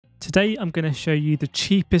Today I'm going to show you the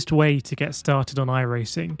cheapest way to get started on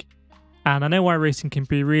iRacing. And I know iRacing can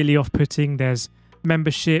be really off-putting. There's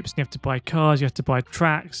memberships, and you have to buy cars, you have to buy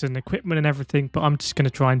tracks and equipment and everything, but I'm just going to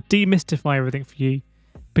try and demystify everything for you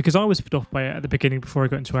because I was put off by it at the beginning before I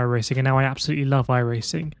got into iRacing, and now I absolutely love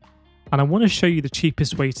iRacing. And I want to show you the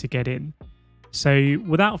cheapest way to get in. So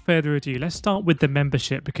without further ado, let's start with the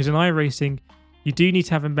membership, because in iRacing you do need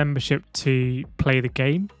to have a membership to play the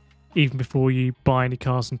game even before you buy any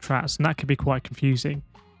cars and tracks, and that can be quite confusing.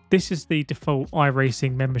 This is the default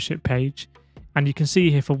iRacing membership page, and you can see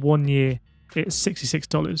here for 1 year it's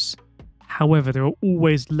 $66. However, there are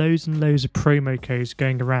always loads and loads of promo codes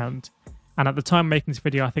going around, and at the time of making this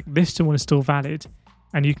video I think this one is still valid,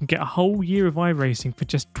 and you can get a whole year of iRacing for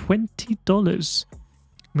just $20. I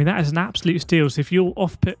mean, that is an absolute steal. So if you're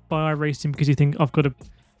off put by iRacing because you think I've got to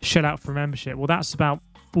shell out for a membership, well, that's about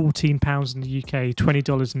 £14 in the UK,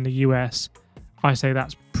 $20 in the US. I say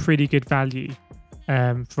that's pretty good value for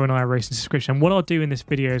an iRacing subscription. What I'll do in this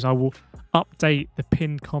video is I will update the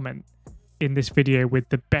pinned comment in this video with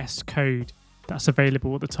the best code that's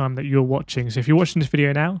available at the time that you're watching. So if you're watching this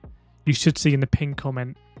video now, you should see in the pinned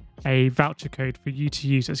comment a voucher code for you to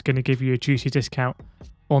use that's going to give you a juicy discount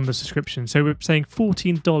on the subscription. So we're saying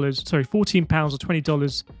 £14 or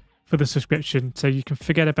 $20 for the subscription. So you can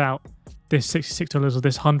forget about this $66 or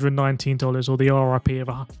this $119 or the RRP of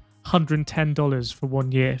 $110 for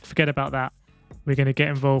 1 year. Forget about that. We're going to get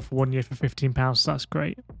involved for 1 year for £15. So that's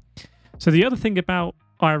great. So the other thing about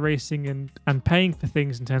iRacing and paying for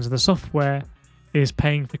things in terms of the software is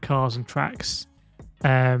paying for cars and tracks.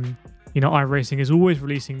 iRacing is always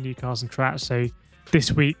releasing new cars and tracks. So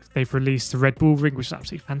this week they've released the Red Bull Ring, which is an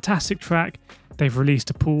absolutely fantastic track. They've released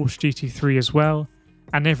a Porsche GT3 as well.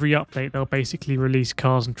 And every update they'll basically release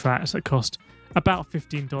cars and tracks that cost about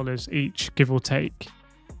 $15 each, give or take.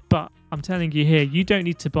 But I'm telling you here, you don't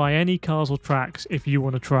need to buy any cars or tracks if you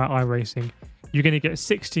want to try out iRacing. You're going to get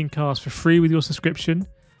 16 cars for free with your subscription.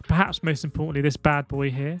 Perhaps most importantly, this bad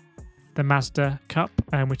boy here, the Mazda Cup,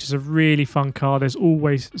 which is a really fun car. There's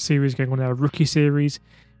always series going on there, a rookie series,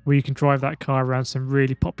 where you can drive that car around some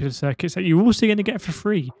really popular circuits that you're also going to get for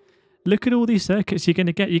free. Look at all these circuits you're going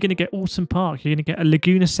to get. You're going to get Alton Park, you're going to get a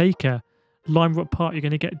Laguna Seca, Lime Rock Park, you're going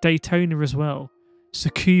to get Daytona as well,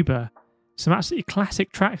 Tsukuba, some absolutely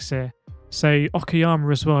classic tracks here. So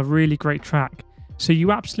Okayama as well, a really great track. So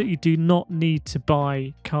you absolutely do not need to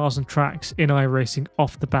buy cars and tracks in iRacing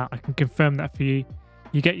off the bat. I can confirm that for you.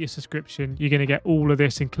 You get your subscription, you're going to get all of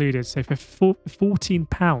this included. So for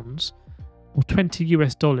 £14 or $20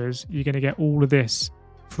 US, you're going to get all of this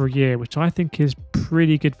for a year, which I think is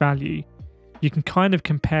pretty good value. You can kind of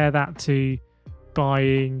compare that to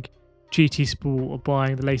buying GT Sport or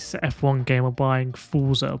buying the latest F1 game or buying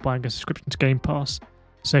Forza or buying a subscription to Game Pass.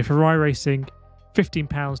 So for iRacing, £15,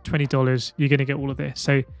 $20, you're going to get all of this.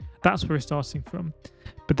 So that's where we're starting from.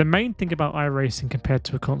 But the main thing about iRacing compared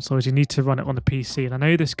to a console is you need to run it on a PC. And I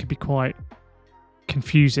know this could be quite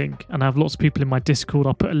confusing. And I have lots of people in my Discord.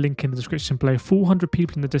 I'll put a link in the description below. 400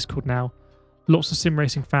 people in the Discord now. Lots of sim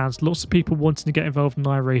racing fans. Lots of people wanting to get involved in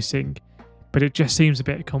iRacing. But it just seems a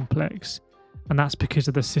bit complex. And that's because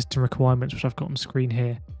of the system requirements, which I've got on screen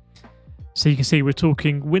here. So you can see we're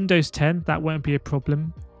talking Windows 10. That won't be a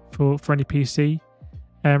problem for any PC.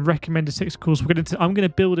 Recommended 6 cores. I'm going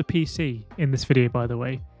to build a PC in this video, by the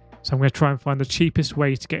way. So I'm going to try and find the cheapest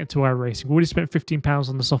way to get into iRacing. We've already spent £15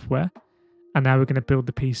 on the software, and now we're going to build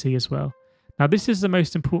the PC as well. Now this is the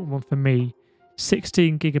most important one for me.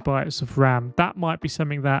 16 gigabytes of RAM. That might be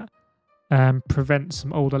something that prevents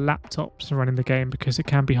some older laptops from running the game, because it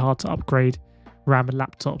can be hard to upgrade RAM and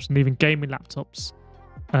laptops, and even gaming laptops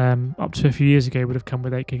up to a few years ago would have come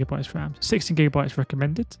with 8 gigabytes RAM. 16 gigabytes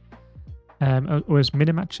recommended. Or as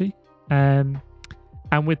minimum actually, and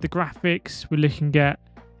with the graphics we're looking at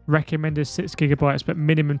recommended 6 gigabytes but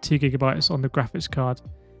minimum 2 gigabytes on the graphics card,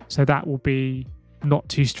 so that will be not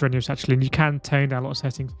too strenuous actually, and you can tone down a lot of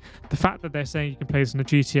settings. The fact that they're saying you can play this on a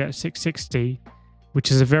GTX 660, which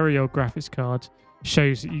is a very old graphics card,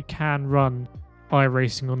 shows that you can run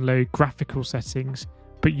iRacing on low graphical settings,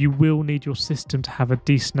 but you will need your system to have a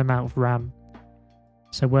decent amount of RAM,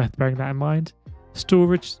 so worth bearing that in mind.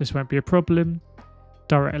 Storage, this won't be a problem.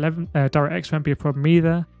 DirectX won't be a problem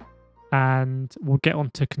either. And we'll get on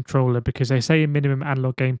to controller, because they say a minimum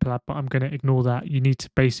analog gamepad, but I'm going to ignore that. You need to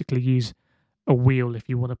basically use a wheel if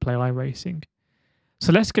you want to play iRacing.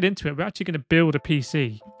 So let's get into it. We're actually going to build a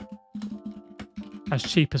PC as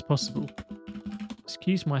cheap as possible.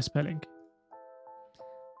 Excuse my spelling.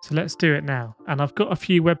 So let's do it now. And I've got a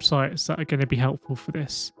few websites that are going to be helpful for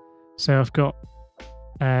this. So I've got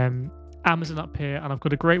Amazon up here, and I've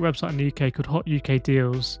got a great website in the UK called Hot UK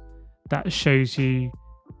Deals, that shows you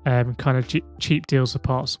kind of cheap deals of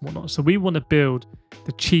parts and whatnot. So we want to build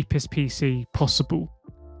the cheapest PC possible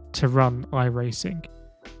to run iRacing.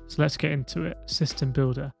 So let's get into it. System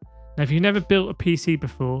builder. Now, if you've never built a PC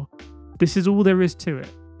before, this is all there is to it.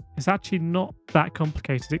 It's actually not that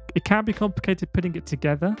complicated. It can be complicated putting it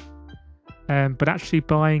together, but actually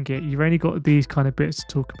buying it, you've only got these kind of bits to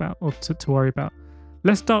talk about or to worry about.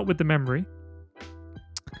 Let's start with the memory.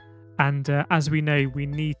 And as we know, we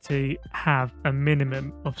need to have a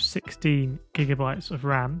minimum of 16 gigabytes of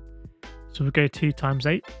RAM. So we'll go 2 times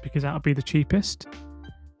 8 because that'll be the cheapest.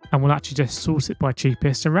 And we'll actually just sort it by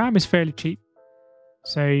cheapest. And RAM is fairly cheap.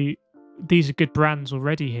 So these are good brands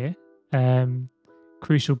already here.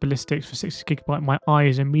 Crucial Ballistics for 60 gigabyte. My eye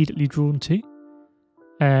is immediately drawn to.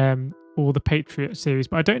 Or the Patriot series.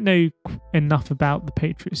 But I don't know enough about the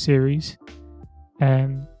Patriot series.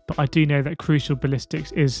 But I do know that Crucial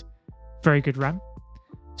Ballistics is very good RAM.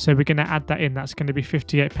 So we're going to add that in. That's going to be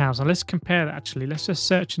 £58. Now let's compare that actually. Let's just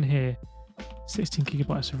search in here. 16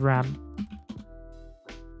 gigabytes of RAM.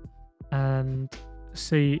 And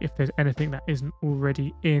see if there's anything that isn't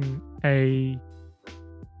already in a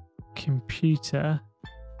computer.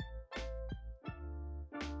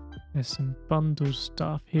 There's some bundle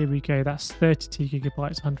stuff. Here we go. That's 32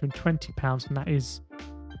 gigabytes, £120, and that is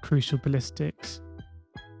Crucial Ballistics.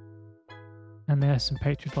 And there's some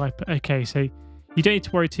Patriot Viper. Okay, so you don't need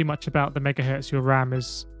to worry too much about the megahertz your RAM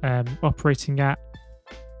is operating at.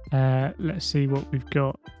 Let's see what we've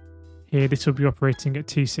got here. This will be operating at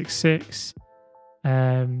 266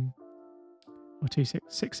 or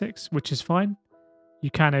 2666, which is fine.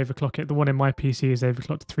 You can overclock it. The one in my PC is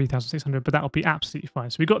overclocked to 3600, but that'll be absolutely fine.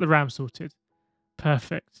 So we got the RAM sorted.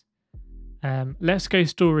 Perfect. Let's go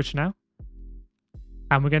storage now.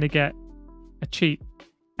 And we're going to get a cheap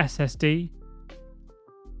SSD.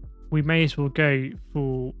 We may as well go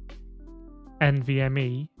for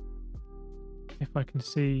NVMe. If I can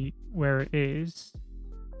see where it is.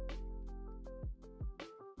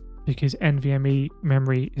 Because NVMe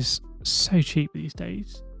memory is so cheap these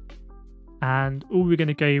days. And all we're going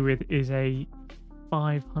to go with is a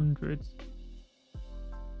 500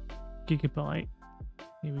 gigabyte.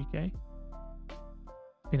 Here we go.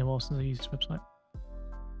 Been a while since I used this website.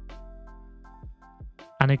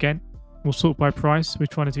 And again, we'll sort by price. We're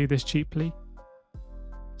trying to do this cheaply.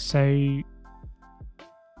 So here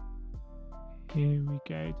we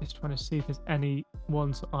go. Just trying to see if there's any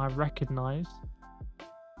ones that I recognise.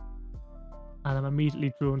 And I'm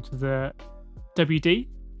immediately drawn to the WD,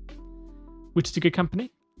 which is a good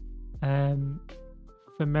company.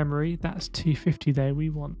 For memory, that's 250 there.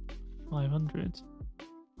 We want 500.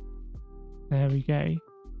 There we go. I've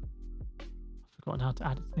forgotten how to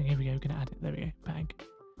add it. Here we go. We're going to add it. There we go. Bang.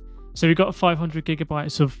 So we've got 500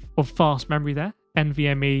 gigabytes of fast memory there.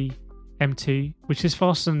 NVMe M2, which is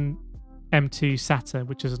faster than M2 SATA,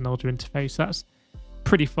 which is an older interface. So that's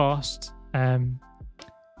pretty fast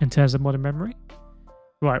in terms of modern memory.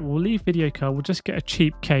 Right, we'll leave video card. We'll just get a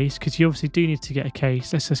cheap case because you obviously do need to get a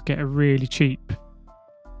case. Let's just get a really cheap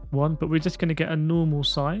one, but we're just going to get a normal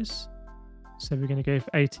size. So we're going to go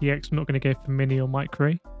for ATX. We're not going to go for mini or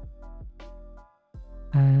micro.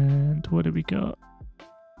 And what do we got?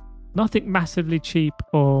 Nothing massively cheap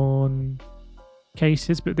on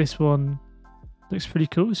cases, but this one looks pretty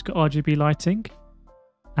cool. It's got RGB lighting.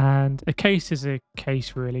 And a case is a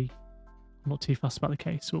case, really. I'm not too fussed about the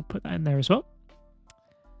case, so we'll put that in there as well.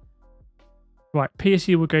 Right,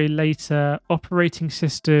 PSU will go later. Operating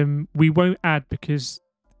system, we won't add because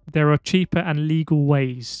there are cheaper and legal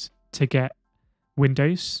ways to get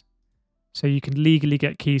Windows. So you can legally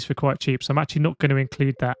get keys for quite cheap. So I'm actually not going to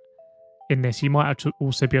include that in this. You might have to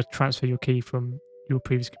also be able to transfer your key from your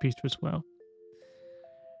previous computer as well.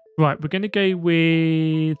 Right, we're going to go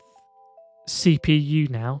with CPU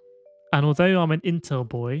now. And although I'm an Intel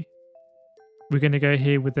boy, we're going to go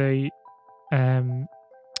here with a Ryzen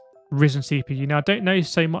CPU. Now, I don't know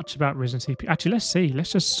so much about Ryzen CPU. Actually, let's see.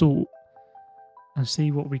 Let's just sort and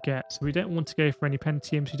see what we get. So we don't want to go for any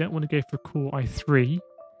Pentiums. We don't want to go for Core i3.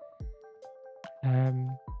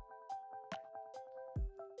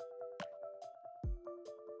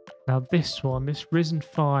 Now this one, this Ryzen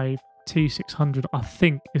 5 2600, I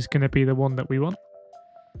think is going to be the one that we want.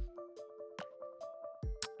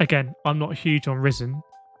 Again, I'm not huge on Ryzen,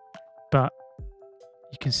 but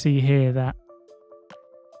you can see here that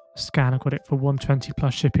Scan, I got it for 120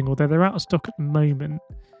 plus shipping, although they're out of stock at the moment,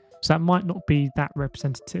 so that might not be that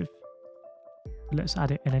representative. But let's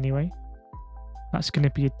add it in anyway. That's going to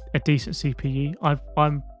be a decent CPU.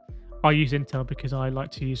 I use Intel because I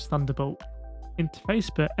like to use Thunderbolt interface,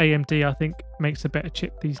 but AMD I think makes a better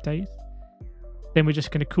chip these days. Then we're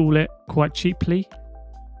just going to cool it quite cheaply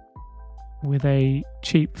with a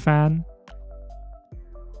cheap fan.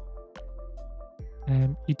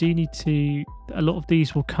 You do need to, a lot of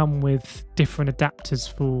these will come with different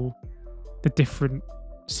adapters for the different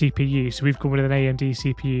CPUs. So we've gone with an AMD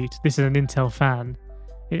CPU. This is an Intel fan.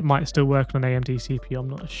 It might still work on an AMD CPU. I'm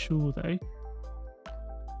not sure though.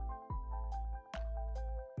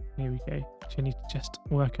 Here we go. So I need to just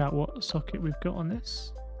work out what socket we've got on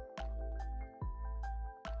this.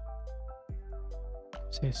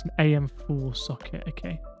 So it's an AM4 socket.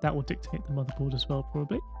 Okay, that will dictate the motherboard as well,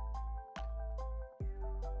 probably.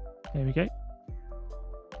 There we go.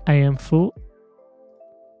 AM4.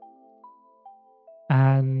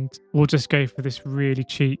 And we'll just go for this really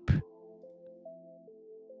cheap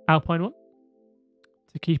Alpine one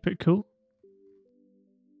to keep it cool.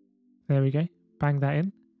 There we go. Bang that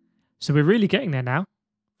in. So we're really getting there now.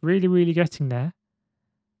 Really, really getting there.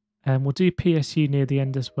 And we'll do PSU near the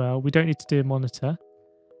end as well. We don't need to do a monitor.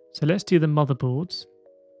 So let's do the motherboards.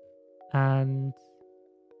 And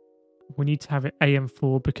we need to have it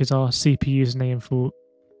AM4 because our CPU is an AM4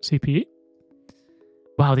 CPU.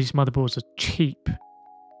 Wow, these motherboards are cheap.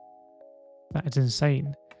 That is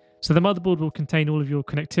insane. So the motherboard will contain all of your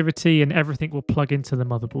connectivity and everything will plug into the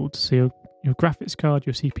motherboard. So your graphics card,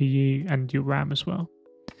 your CPU, and your RAM as well.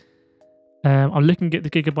 I'm looking at the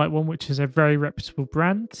Gigabyte one, which is a very reputable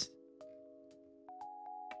brand.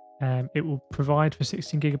 It will provide for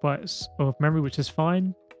 16 gigabytes of memory, which is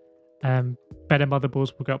fine. Better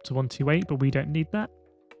motherboards will go up to 128, but we don't need that.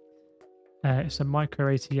 It's a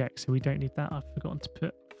micro ATX, so we don't need that. I've forgotten to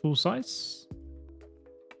put full size.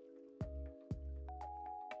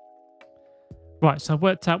 Right, so I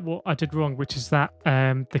worked out what I did wrong, which is that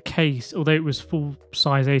the case, although it was full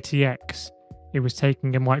size ATX, it was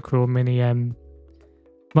taking a micro or mini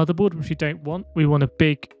motherboard, which we don't want. We want a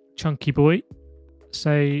big chunky boy.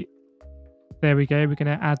 So there we go. We're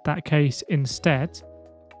going to add that case instead.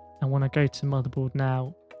 And when I go to motherboard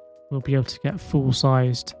now, we'll be able to get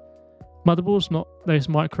full-sized motherboards, not those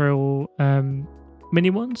micro or mini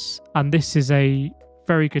ones. And this is a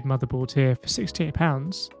very good motherboard here for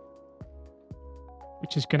 £68,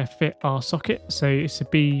 which is going to fit our socket. So it's a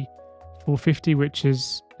B450, which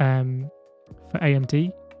is for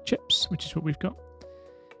AMD chips, which is what we've got.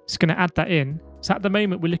 It's going to add that in. So at the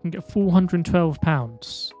moment, we're looking at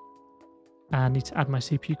 £412. And I need to add my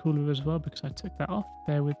CPU cooler as well because I took that off.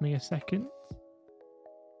 Bear with me a second.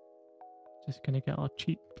 Just going to get our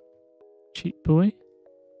cheap boy.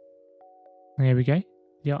 There we go.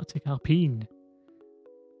 The Arctic Alpine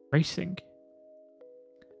Racing.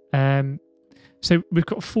 So we've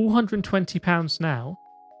got £420 now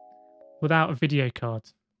without a video card.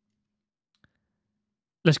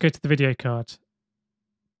 Let's go to the video card.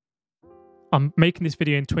 I'm making this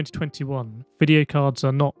video in 2021. Video cards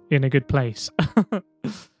are not in a good place.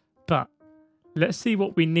 But let's see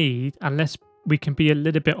what we need unless we can be a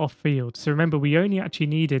little bit off field. So remember, we only actually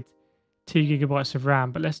needed 2 gigabytes of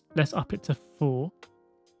RAM, but let's up it to 4.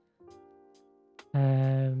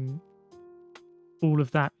 All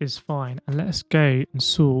of that is fine. And let's go and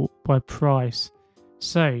sort by price.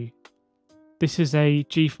 So this is a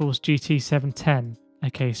GeForce GT 710.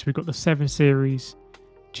 Okay, so we've got the 7 series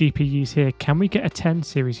GPUs here. Can we get a 10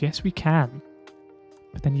 series? Yes, we can.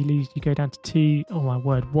 But then you go down to 2. Oh my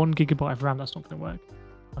word, 1 gigabyte of RAM. That's not going to work.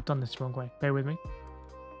 I've done this the wrong way. Bear with me.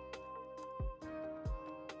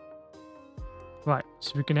 Right,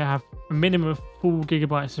 so we're going to have a minimum of 4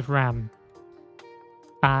 gigabytes of RAM.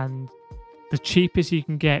 And the cheapest you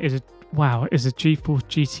can get is a GeForce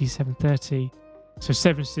GT 730. So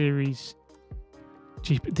 7 series.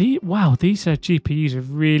 Wow, these GPUs are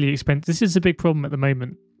really expensive. This is a big problem at the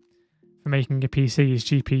moment for making a PC is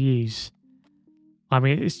GPUs. I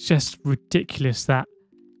mean, it's just ridiculous that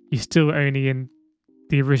you're still only in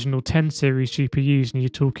the original 10 series GPUs and you're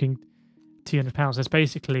talking £200. That's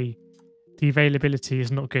basically, the availability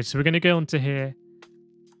is not good. So we're going to go on to here.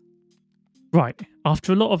 Right,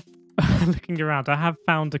 after a lot of looking around, I have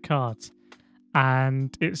found a card.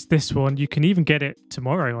 And it's this one. You can even get it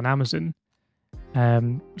tomorrow on Amazon.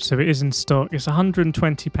 So it is in stock. It's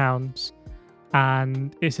 £120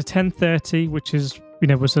 and it's a 1030, which is,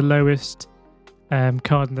 was the lowest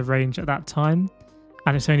card in the range at that time,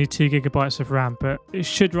 and it's only 2 gigabytes of RAM, but it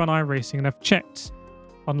should run iRacing. And I've checked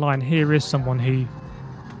online. Here is someone who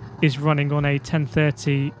is running on a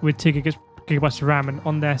 1030 with 2 gigabytes of RAM, and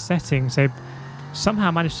on their settings they've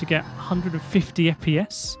somehow managed to get 150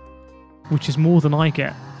 FPS, which is more than I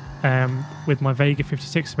get with my Vega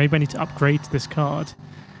 56. Maybe I need to upgrade to this card.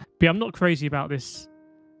 But I'm not crazy about this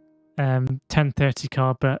 1030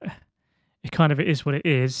 card, but it is what it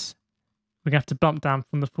is. We're going to have to bump down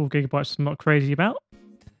from the 4 gigabytes I'm not crazy about.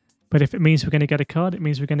 But if it means we're going to get a card, it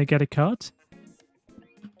means we're going to get a card.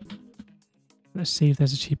 Let's see if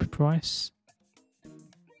there's a cheaper price.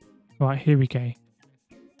 Right, here we go.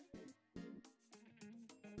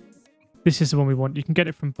 This is the one we want. You can get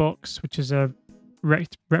it from Box, which is a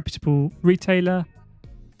reputable retailer.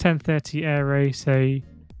 1030 Aero, so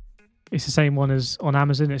it's the same one as on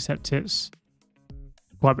Amazon, except it's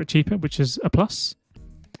quite a bit cheaper, which is a plus.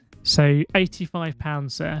 So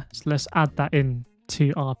 £85 there. So let's add that in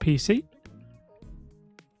to our PC.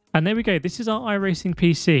 And there we go. This is our iRacing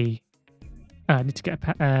PC. I need to get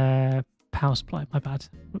a power supply. My bad.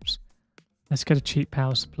 Whoops. Let's get a cheap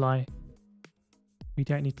power supply. We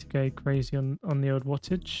don't need to go crazy on the old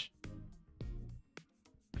wattage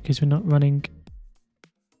because we're not running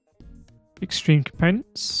extreme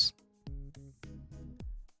components.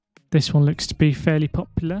 This one looks to be fairly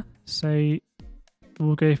popular, so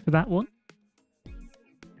we'll go for that one.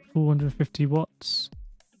 450 watts.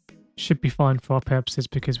 Should be fine for our purposes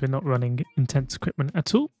because we're not running intense equipment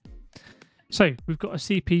at all. So we've got a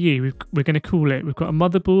CPU, we're going to call it. We've got a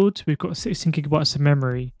motherboard, we've got 16 gigabytes of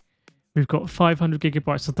memory, we've got 500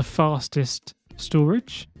 gigabytes of the fastest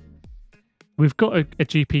storage. We've got a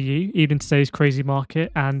GPU, even in today's crazy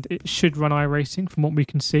market, and it should run iRacing from what we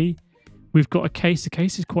can see. We've got a case. The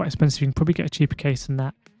case is quite expensive. You can probably get a cheaper case than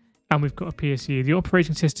that. And we've got a PSU. The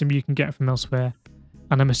operating system you can get from elsewhere.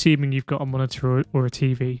 And I'm assuming you've got a monitor or a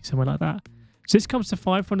TV, somewhere like that. So this comes to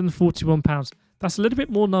 £541. That's a little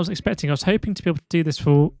bit more than I was expecting. I was hoping to be able to do this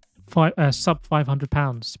for sub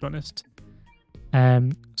 £500, to be honest.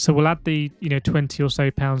 So we'll add the 20 or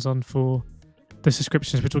so pounds on for the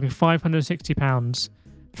subscriptions. We're talking £560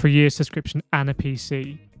 for a year's subscription and a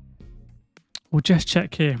PC. We'll just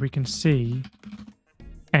check here if we can see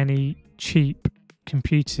any cheap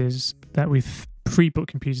computers that we've pre-booked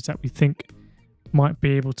computers that we think might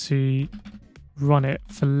be able to run it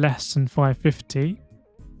for less than 550.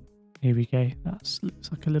 Here we go. That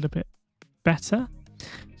looks like a little bit better.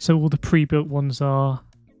 So all the pre-built ones are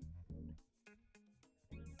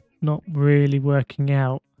not really working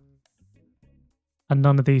out. And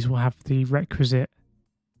none of these will have the requisite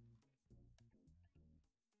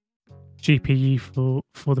GPU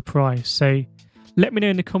for the price. So let me know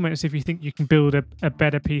in the comments if you think you can build a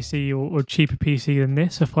better PC or cheaper PC than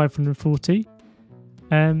this for 540.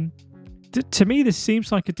 To me, this seems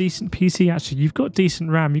like a decent PC, actually. You've got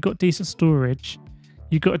decent RAM, you've got decent storage,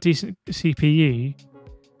 you've got a decent CPU.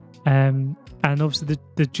 And obviously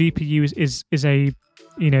the GPU is a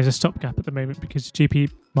is a stopgap at the moment because the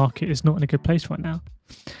GPU market is not in a good place right now.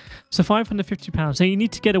 So £550. So you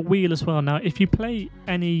need to get a wheel as well. Now, if you play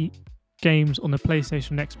any games on the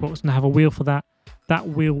PlayStation and Xbox and have a wheel for that, that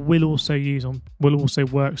wheel will also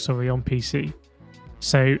work on PC.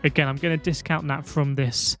 So again, I'm going to discount that from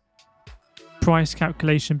this price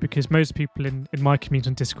calculation because most people in my community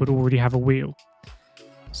on Discord already have a wheel.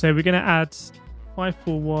 So we're going to add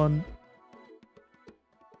 541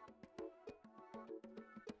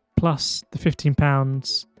 plus the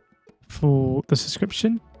 £15 for the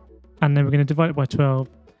subscription, and then we're going to divide it by 12.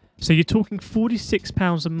 So you're talking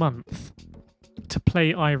 £46 a month to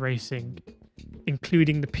play iRacing,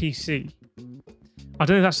 including the PC. I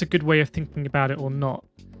don't know if that's a good way of thinking about it or not,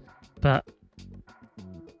 but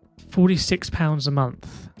 £46 a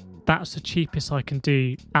month, that's the cheapest I can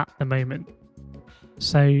do at the moment.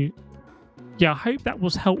 So yeah, I hope that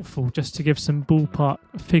was helpful just to give some ballpark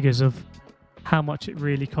figures of how much it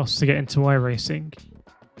really costs to get into iRacing.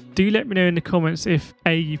 Do let me know in the comments if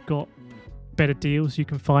you've got better deals you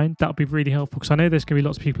can find. That would be really helpful because I know there's going to be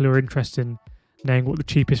lots of people who are interested in knowing what the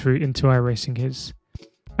cheapest route into iRacing is.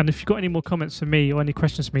 And if you've got any more comments for me or any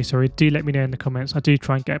questions for me, do let me know in the comments. I do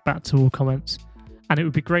try and get back to all comments. And it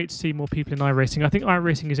would be great to see more people in iRacing. I think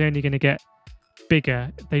iRacing is only going to get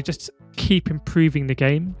bigger. They just keep improving the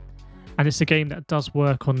game. And it's a game that does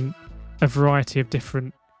work on a variety of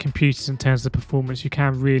different computers in terms of the performance. You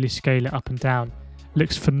can really scale it up and down. It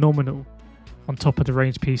looks phenomenal on top of the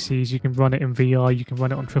range PCs. You can run it in VR, you can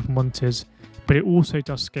run it on triple monitors, but it also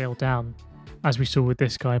does scale down, as we saw with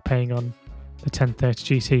this guy playing on the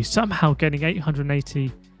 1030 GT, somehow getting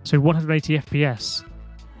 180 FPS,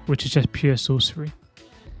 which is just pure sorcery.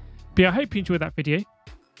 But yeah, I hope you enjoyed that video,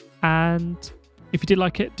 and if you did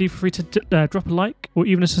like it, do feel free to drop a like or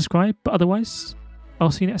even a subscribe, but otherwise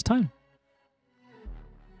I'll see you next time.